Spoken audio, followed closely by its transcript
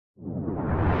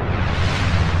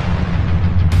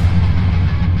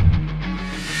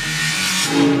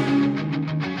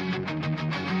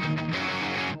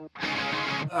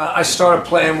I started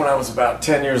playing when I was about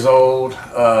 10 years old.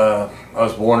 I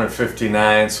was born in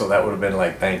 '59, so that would have been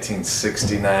like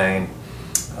 1969.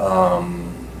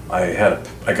 I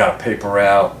got a paper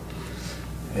route,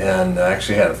 and I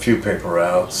actually had a few paper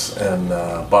routes, and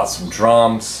bought some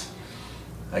drums.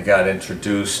 I got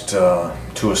introduced to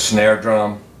a snare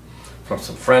drum from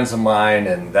some friends of mine,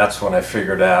 and that's when I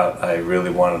figured out I really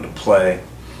wanted to play.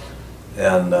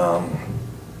 And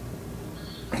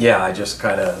yeah, I just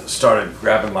kind of started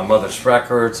grabbing my mother's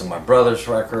records and my brother's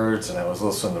records, and I was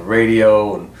listening to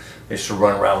radio, and I used to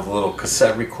run around with a little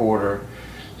cassette recorder,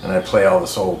 and I'd play all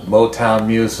this old Motown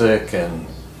music, and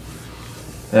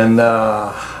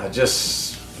I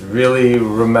just really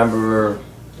remember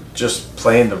just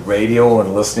playing the radio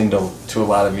and listening to a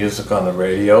lot of music on the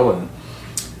radio, and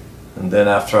then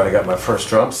after I got my first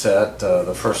drum set,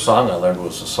 the first song I learned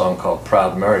was a song called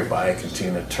Proud Mary by Ike and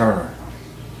Tina Turner.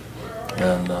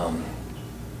 And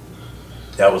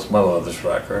that was my mother's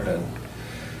record, and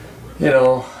you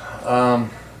know,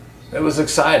 it was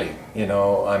exciting. You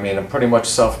know, I mean, I'm pretty much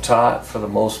self-taught for the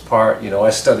most part. You know,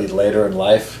 I studied later in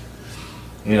life,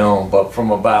 you know, but from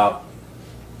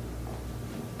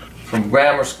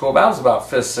grammar school, that was about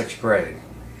 5th, 6th grade.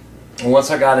 And once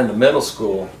I got into middle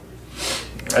school,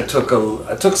 I took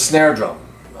a snare drum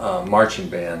marching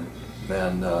band,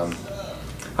 and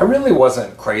I really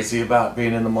wasn't crazy about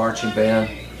being in the marching band,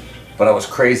 but I was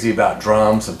crazy about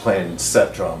drums and playing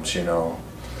set drums, you know.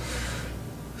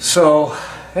 So,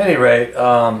 at any rate,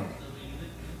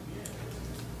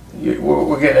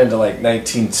 we're getting into like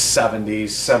 1970s,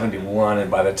 71, and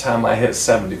by the time I hit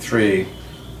 73,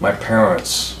 my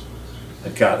parents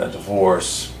had gotten a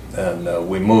divorce, and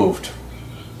we moved.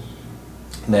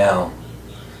 Now,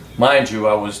 mind you,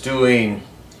 I was doing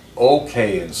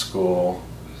okay in school,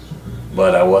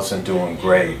 but I wasn't doing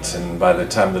great, and by the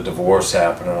time the divorce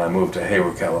happened and I moved to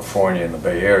Hayward, California in the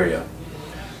Bay Area,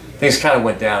 things kind of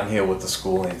went downhill with the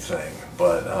schooling thing.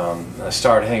 But I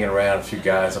started hanging around a few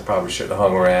guys I probably shouldn't have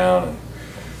hung around, and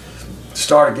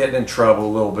started getting in trouble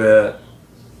a little bit,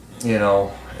 you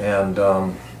know, and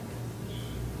the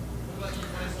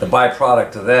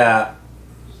byproduct of that,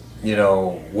 you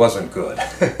know, wasn't good.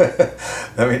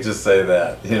 Let me just say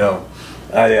that, you know.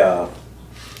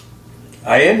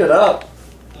 I ended up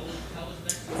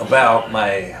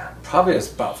probably I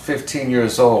was about 15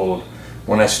 years old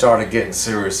when I started getting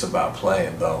serious about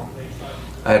playing, though.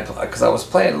 Because I was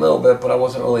playing a little bit, but I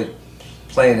wasn't really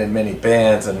playing in many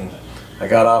bands, and I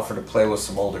got offered to play with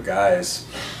some older guys.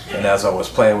 And as I was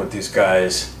playing with these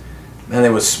guys, man,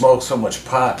 they would smoke so much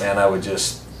pot, man,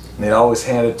 they'd always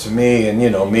hand it to me, and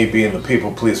you know, me being the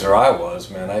people pleaser I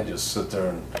was, man, I'd just sit there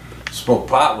and smoke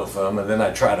pot with them, and then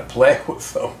I'd try to play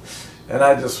with them. And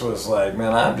I just was like,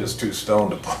 man, I'm just too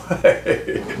stoned to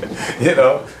play. You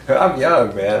know, I'm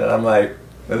young, man, and I'm like,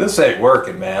 this ain't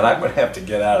working, man. I'm going to have to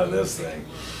get out of this thing.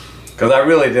 Because I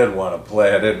really did want to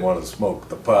play. I didn't want to smoke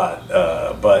the pot.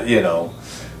 But, you know,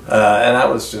 and I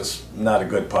was just not a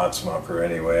good pot smoker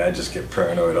anyway. I just get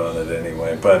paranoid on it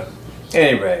anyway. But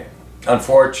anyway,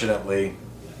 unfortunately,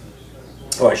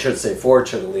 or I should say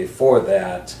fortunately for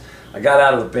that, I got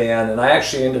out of the band, and I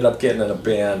actually ended up getting in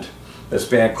this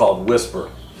band called Whisper.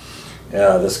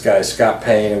 This guy, Scott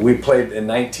Payne, and we played in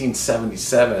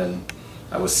 1977.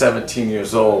 I was 17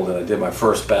 years old, and I did my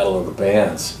first battle of the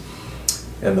bands.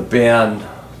 And the band,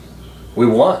 we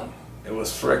won. It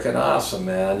was freaking awesome,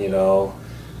 man, you know.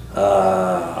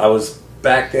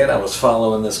 Back then I was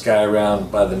following this guy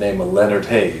around by the name of Leonard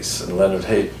Hayes. And Leonard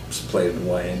Hayes played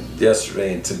in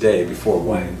Yesterday and Today before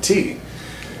Y&T.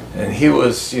 And he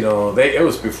was, you know, it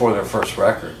was before their first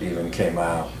record even came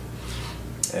out.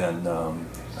 And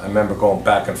I remember going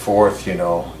back and forth, you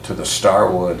know, to the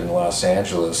Starwood in Los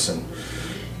Angeles, and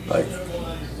like,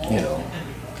 you know,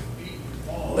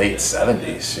 late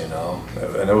 70s, you know,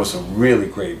 and there was a really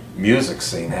great music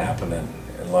scene happening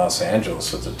in Los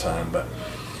Angeles at the time.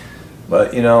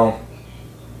 But you know,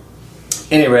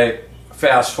 anyway,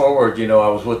 fast forward, you know, I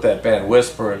was with that band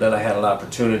Whisper, and then I had an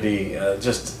opportunity,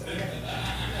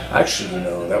 actually, you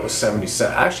know, that was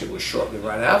 77. Actually, it was shortly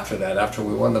right after that, after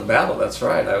we won the battle. That's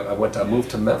right. I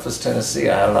moved to Memphis, Tennessee.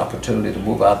 I had an opportunity to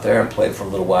move out there and play for a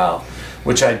little while,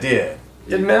 which I did.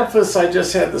 In Memphis, I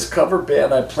just had this cover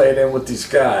band I played in with these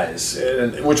guys,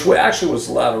 which actually was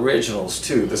a lot of originals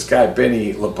too. This guy,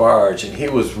 Benny LaBarge, and he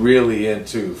was really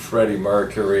into Freddie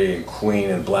Mercury and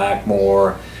Queen and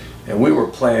Blackmore, and we were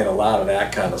playing a lot of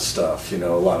that kind of stuff, you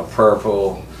know, a lot of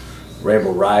Purple,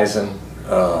 Rainbow Rising,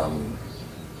 along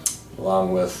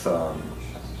with a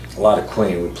lot of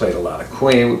Queen. We played a lot of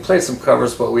Queen. We played some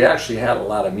covers, but we actually had a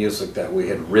lot of music that we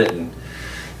had written.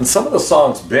 And some of the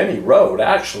songs Benny wrote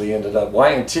actually ended up,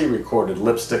 Y&T recorded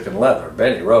Lipstick and Leather.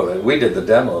 Benny wrote it. We did the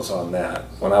demos on that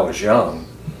when I was young.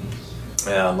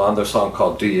 And on their song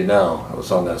called Do You Know, it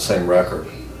was on that same record.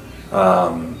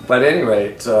 But at any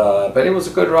rate, Benny was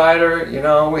a good writer. You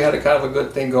know, we had a kind of a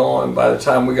good thing going. By the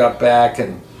time we got back,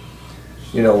 and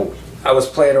you know, I was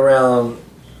playing around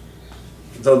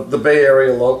the Bay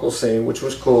Area local scene, which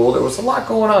was cool. There was a lot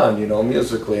going on, you know,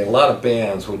 musically, and a lot of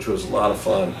bands, which was a lot of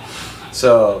fun.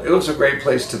 So it was a great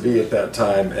place to be at that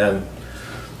time. And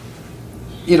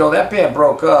you know, that band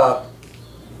broke up,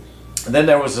 and then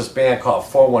there was this band called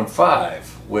 415,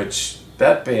 which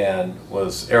that band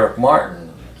was Eric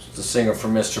Martin, the singer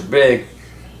from Mr. Big.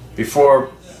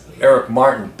 Before Eric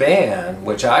Martin Band,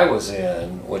 which I was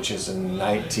in, which is in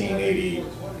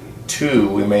 1982,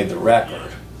 we made the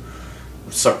record,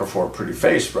 Sucker for a Pretty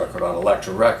Face record on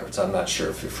Elektra Records. I'm not sure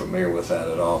if you're familiar with that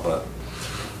at all, but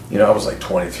you know, I was like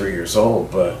 23 years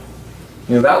old, but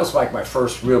you know, that was like my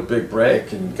first real big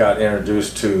break, and got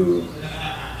introduced to,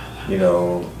 you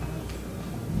know,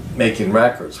 making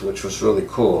records, which was really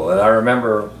cool. And I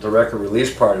remember the record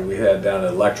release party we had down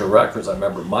at Elektra Records. I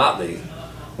remember Motley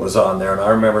was on there, and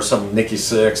I remember some Nikki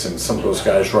Sixx and some of those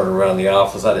guys running around the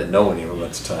office. I didn't know any of them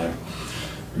at the time,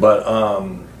 but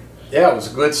yeah, it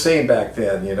was a good scene back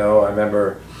then. You know, I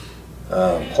remember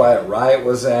Quiet Riot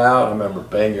was out. I remember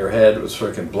Bang Your Head was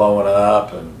freaking blowing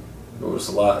up, and there was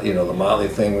a lot. You know, the Motley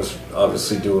thing was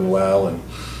obviously doing well, and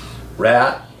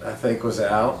Rat, I think, was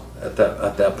out at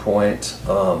that point.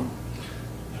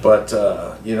 But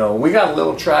you know, we got a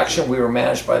little traction. We were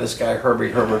managed by this guy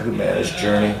Herbie Herbert, who managed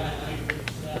Journey,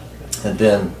 and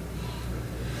then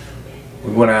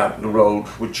we went out on the road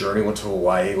with Journey. Went to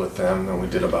Hawaii with them, and we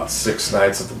did about 6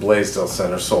 nights at the Blaisdell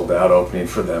Center, sold out, opening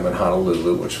for them in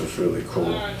Honolulu, which was really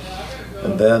cool.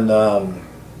 And then I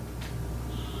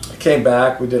came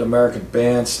back. We did American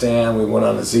Bandstand. We went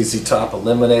on a ZZ Top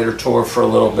Eliminator tour for a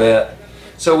little bit.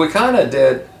 So we kind of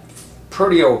did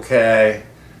pretty okay,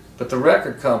 but the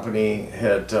record company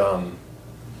had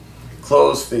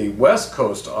closed the West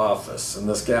Coast office, and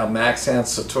this gal Maxanne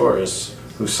Satoris,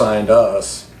 who signed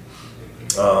us,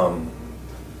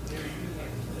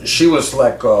 she was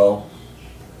let go,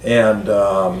 and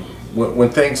when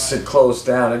things had closed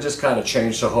down, it just kind of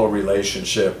changed the whole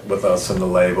relationship with us and the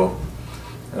label.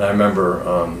 And I remember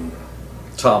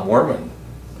Tom Werman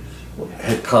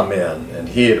had come in, and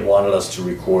he had wanted us to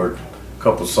record a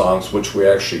couple songs, which we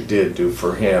actually did do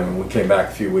for him. And we came back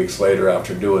a few weeks later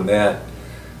after doing that,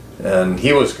 and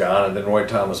he was gone, and then Roy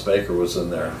Thomas Baker was in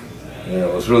there. You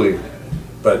know, it was really,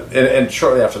 but and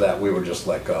shortly after that, we were just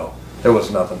let go. There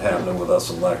was nothing happening with us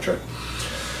in Elektra.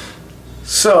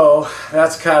 So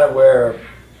that's kind of where,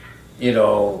 you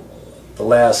know, the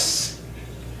last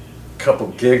couple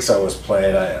gigs I was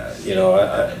playing, there's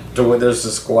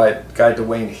this guy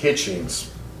Dwayne Hitchings.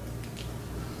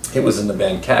 He was in the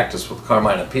band Cactus with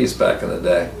Carmine Appice back in the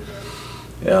day,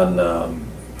 and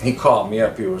he called me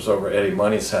up. He was over at Eddie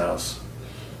Money's house,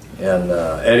 and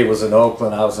Eddie was in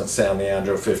Oakland. I was in San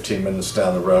Leandro, 15 minutes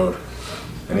down the road,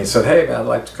 and he said, "Hey man, I'd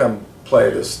like to come play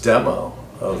this demo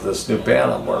of this new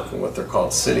band I'm working with. They're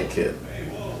called City Kid."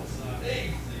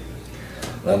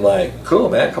 And I'm like, "Cool,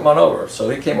 man, come on over." So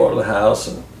he came over to the house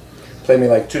and played me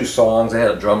like 2 songs. They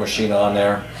had a drum machine on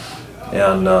there,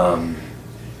 and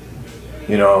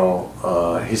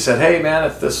he said, "Hey, man,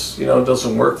 if this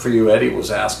doesn't work for you, Eddie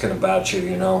was asking about you.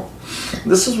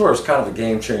 This is where it's kind of a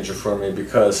game changer for me,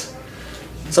 because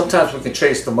sometimes we can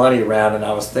chase the money around." And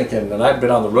I was thinking, and I'd been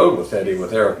on the road with Eddie,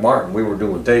 with Eric Martin. We were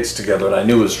doing dates together, and I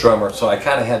knew his drummer, so I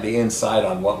kind of had the insight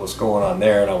on what was going on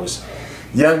there. And I was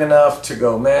young enough to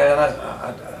go, man,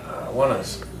 I want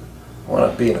to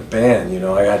be in a band.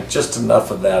 I had just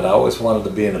enough of that. I always wanted to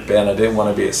be in a band. I didn't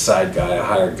want to be a side guy, a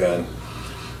hired gun.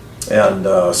 And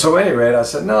so at any rate, I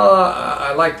said, "No,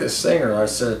 I like this singer." I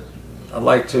said, "I'd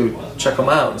like to check him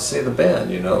out and see the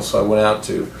band." So I went out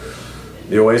to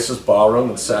the Oasis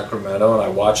Ballroom in Sacramento, and I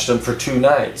watched them for 2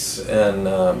 nights. And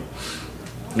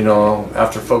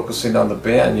after focusing on the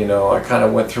band, I kind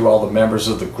of went through all the members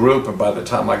of the group, and by the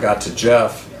time I got to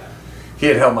Jeff, he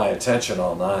had held my attention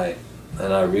all night,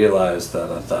 and I realized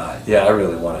that I thought, yeah, I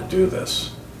really want to do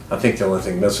this. I think the only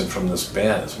thing missing from this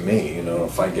band is me.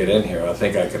 If I get in here, I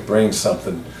think I could bring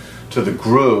something to the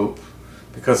group,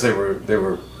 because they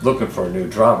were looking for a new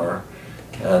drummer,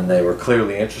 and they were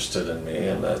clearly interested in me.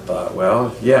 And I thought,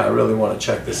 well, yeah, I really want to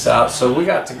check this out. So we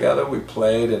got together, we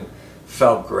played, and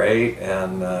felt great,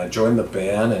 and joined the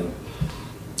band. And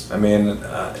I mean,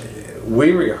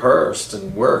 we rehearsed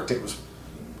and worked. It was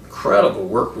incredible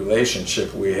work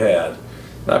relationship we had,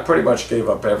 and I pretty much gave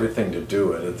up everything to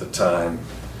do it at the time.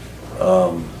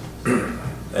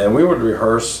 And we would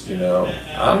rehearse, you know,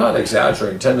 I'm not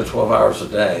exaggerating, 10 to 12 hours a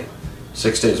day,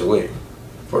 6 days a week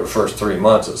for the first 3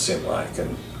 months, it seemed like.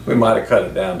 And we might have cut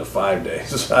it down to 5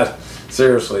 days,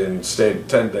 seriously, and stayed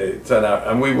 10 hours.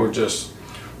 And we were just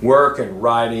working,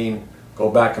 writing, go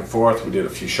back and forth. We did a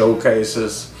few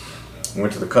showcases.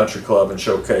 Went to the country club and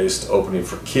showcased opening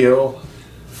for Keel.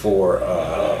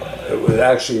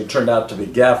 It turned out to be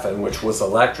Geffen, which was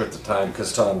Elektra at the time,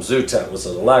 because Tom Zutaut was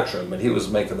an Elektra, but he was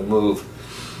making the move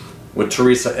with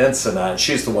Teresa Ensenada, and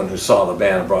she's the one who saw the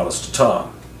band and brought us to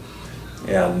Tom.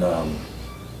 And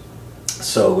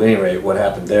so anyway, what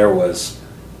happened there was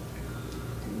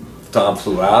Tom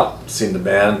flew out, seen the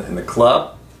band in the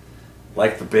club,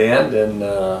 liked the band, and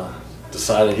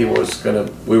decided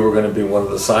we were gonna be one of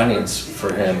the signings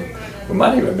for him. We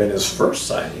might even have been his first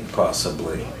signing,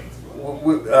 possibly.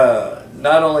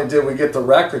 Not only did we get the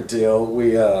record deal,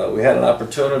 we had an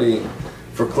opportunity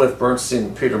for Cliff Bernstein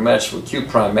and Peter Metch with Q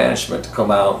Prime Management to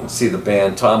come out and see the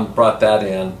band. Tom brought that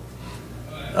in,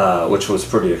 which was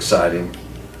pretty exciting.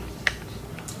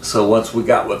 So once we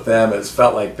got with them, it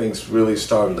felt like things really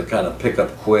started to kind of pick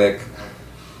up quick.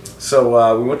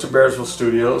 So we went to Bearsville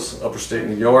Studios, upper state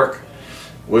New York,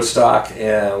 Woodstock,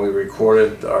 and we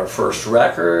recorded our first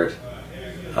record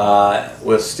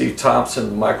with Steve Thompson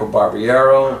and Michael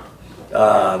Barbiero.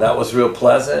 That was real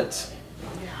pleasant.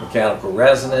 Mechanical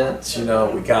Resonance, you know,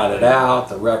 we got it out.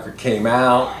 The record came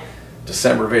out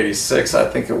December of '86, I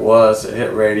think it was. It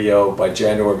hit radio. By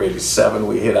January of '87,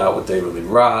 we hit out with David Lee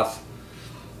Roth.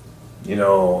 You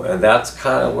know, and that's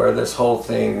kind of where this whole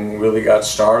thing really got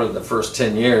started. The first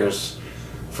 10 years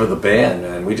for the band,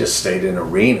 and we just stayed in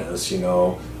arenas, you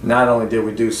know. Not only did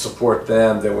we support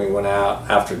them, then we went out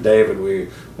after David. We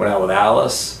went out with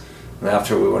Alice, and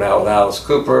after we went out with Alice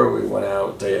Cooper, we went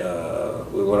out.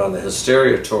 We went on the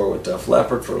Hysteria tour with Def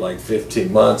Leppard for like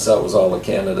 15 months. That was all of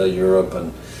Canada, Europe,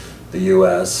 and the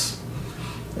U.S.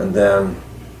 And then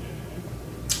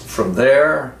from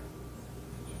there,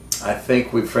 I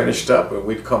think we finished up, and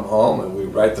we'd come home and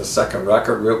we'd write the second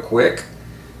record real quick.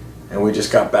 And we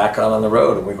just got back on the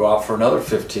road, and we go out for another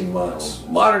 15 months.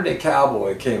 Modern Day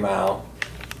Cowboy came out.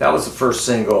 That was the first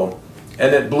single,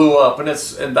 and it blew up. And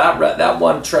that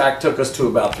one track took us to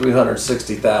about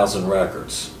 360,000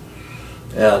 records.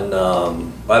 And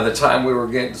by the time we were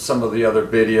getting to some of the other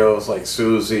videos like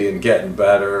Susie and Getting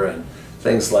Better and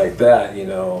things like that, you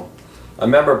know, I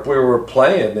remember we were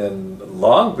playing in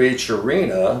Long Beach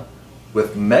Arena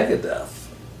with Megadeth.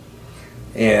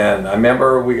 And I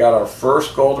remember we got our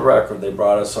first gold record. They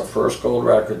brought us our first gold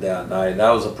record that night. And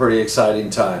that was a pretty exciting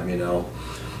time, you know.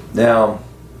 Now,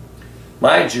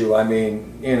 mind you, I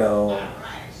mean, you know,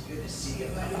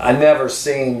 I never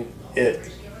seen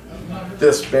it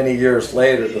this many years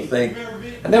later to think,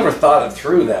 I never thought it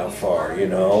through that far, you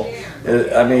know.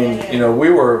 I mean, you know, we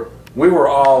were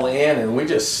all in, and we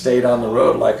just stayed on the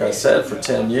road, like I said, for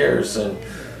 10 years. And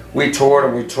we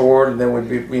toured, and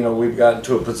then we've gotten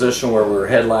to a position where we were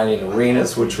headlining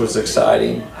arenas, which was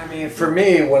exciting. I mean, for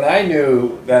me, when I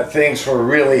knew that things were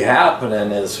really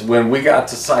happening is when we got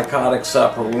to Psychotic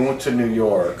Supper. We went to New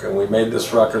York, and we made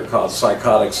this record called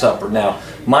Psychotic Supper. Now,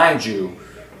 mind you,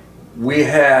 we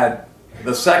had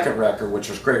the second record, which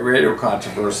was Great Radio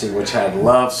Controversy, which had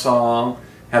Love Song,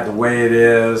 had The Way It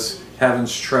Is,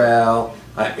 Heaven's Trail.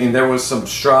 I mean, there was some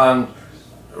strong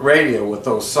radio with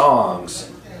those songs.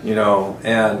 You know,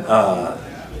 and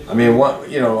I mean,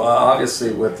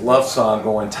 obviously with Love Song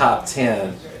going top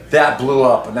 10, that blew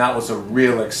up, and that was a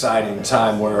real exciting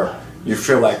time where you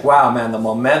feel like, wow, man, the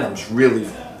momentum's really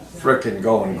freaking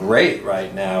going great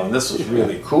right now, and this is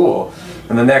really cool.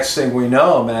 And the next thing we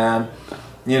know, man,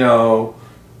 you know,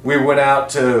 we went out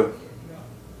to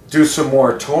do some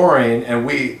more touring, and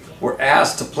we were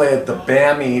asked to play at the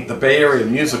BAMI, the Bay Area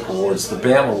Music Awards, the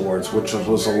BAM Awards, which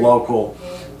was a local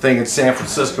thing in San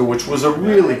Francisco, which was a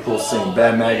really cool scene,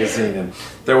 BAM Magazine, and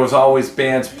there was always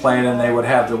bands playing, and they would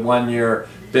have the one-year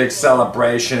big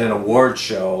celebration and award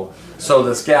show. So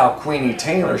this gal, Queenie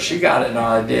Taylor, she got an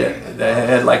idea. They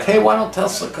had like, hey, why don't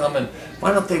Tesla come and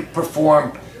why don't they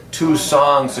perform 2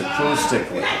 songs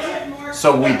acoustically?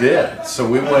 So we did. So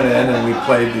we went in and we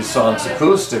played these songs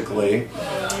acoustically,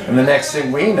 and the next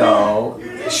thing we know,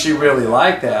 she really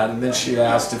liked that, and then she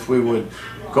asked if we would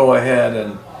go ahead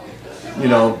and, you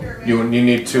know, you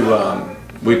need to,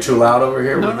 we too loud over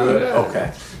here? We're good?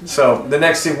 Okay. So the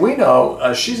next thing we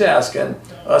know, she's asking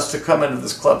us to come into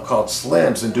this club called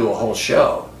Slim's and do a whole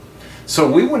show.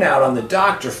 So we went out on the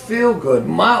Dr. Feelgood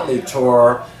Motley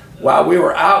tour. While we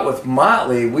were out with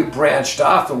Motley, we branched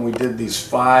off and we did these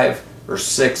 5 or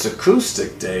 6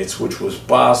 acoustic dates, which was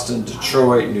Boston,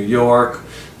 Detroit, New York,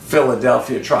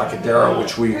 Philadelphia Trocadero,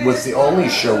 which was the only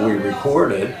show we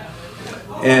recorded.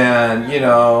 And, you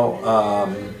know,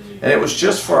 and it was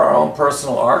just for our own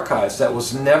personal archives. That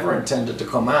was never intended to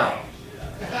come out.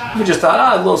 We just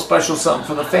thought, a little special something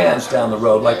for the fans down the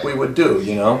road, like we would do,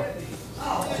 you know.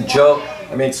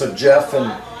 So Jeff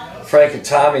and Frank and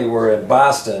Tommy were in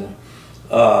Boston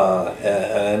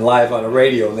and live on the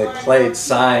radio, and they played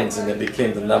Signs, and it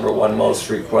became the #1 most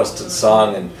requested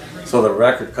song. And so the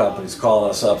record companies call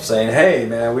us up saying, hey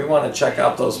man, we want to check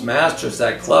out those masters,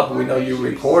 that club we know you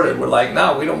recorded. We're like,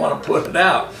 no, we don't want to put it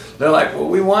out. They're like, well,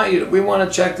 we want to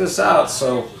check this out.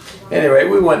 So anyway,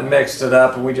 we went and mixed it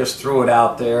up, and we just threw it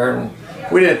out there, and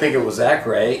we didn't think it was that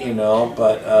great, you know,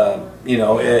 but you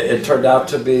know, it turned out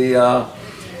to be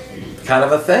kind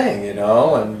of a thing, you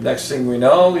know. And next thing we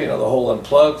know, you know, the whole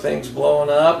Unplugged thing's blowing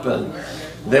up, and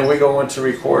then we go in to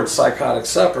record Psychotic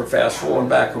Supper. Fast forward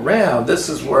back around, this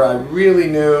is where I really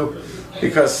knew,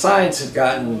 because Signs had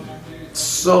gotten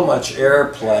so much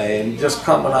airplay, and just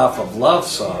coming off of Love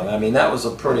Song, I mean, that was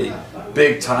a pretty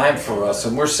big time for us,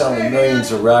 and we're selling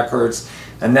millions of records,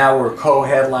 and now we're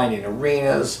co-headlining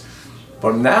arenas.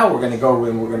 But now we're going to go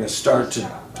and we're going to start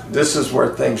to, this is where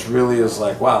things really is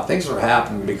like, wow, things are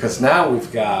happening, because now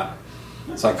we've got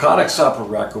Psychotic Supper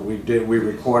record we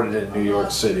recorded in New York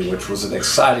City, which was an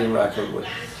exciting record.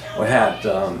 We had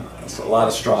a lot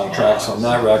of strong tracks on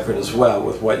that record as well,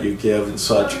 with What You Give and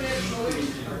such.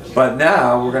 But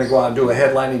now we're going to go out and do a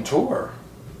headlining tour.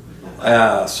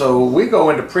 So we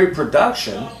go into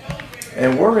pre-production,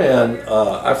 and we're in,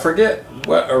 I forget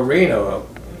what arena.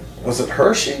 Was it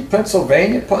Hershey,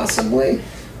 Pennsylvania, possibly?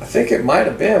 I think it might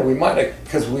have been. We might have,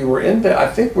 because we were in there. I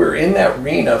think we were in that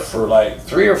arena for like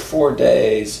 3 or 4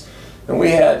 days, and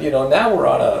we had, you know, now we're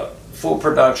on a full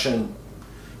production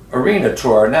arena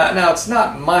tour. Now it's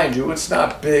not, mind you, it's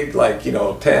not big, like, you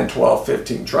know, 10, 12,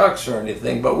 15 trucks or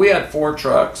anything, but we had 4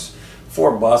 trucks,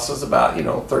 4 buses, about, you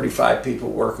know, 35 people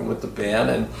working with the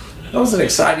band, and it was an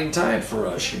exciting time for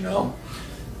us, you know.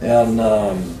 And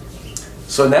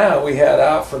so now we head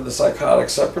out for the Psychotic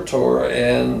Supper tour,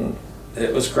 and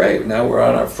it was great. Now we're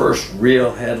on our first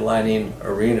real headlining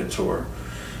arena tour.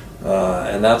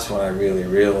 And that's when I really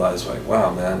realized, like,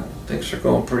 wow, man, things are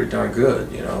going pretty darn good,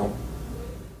 you know.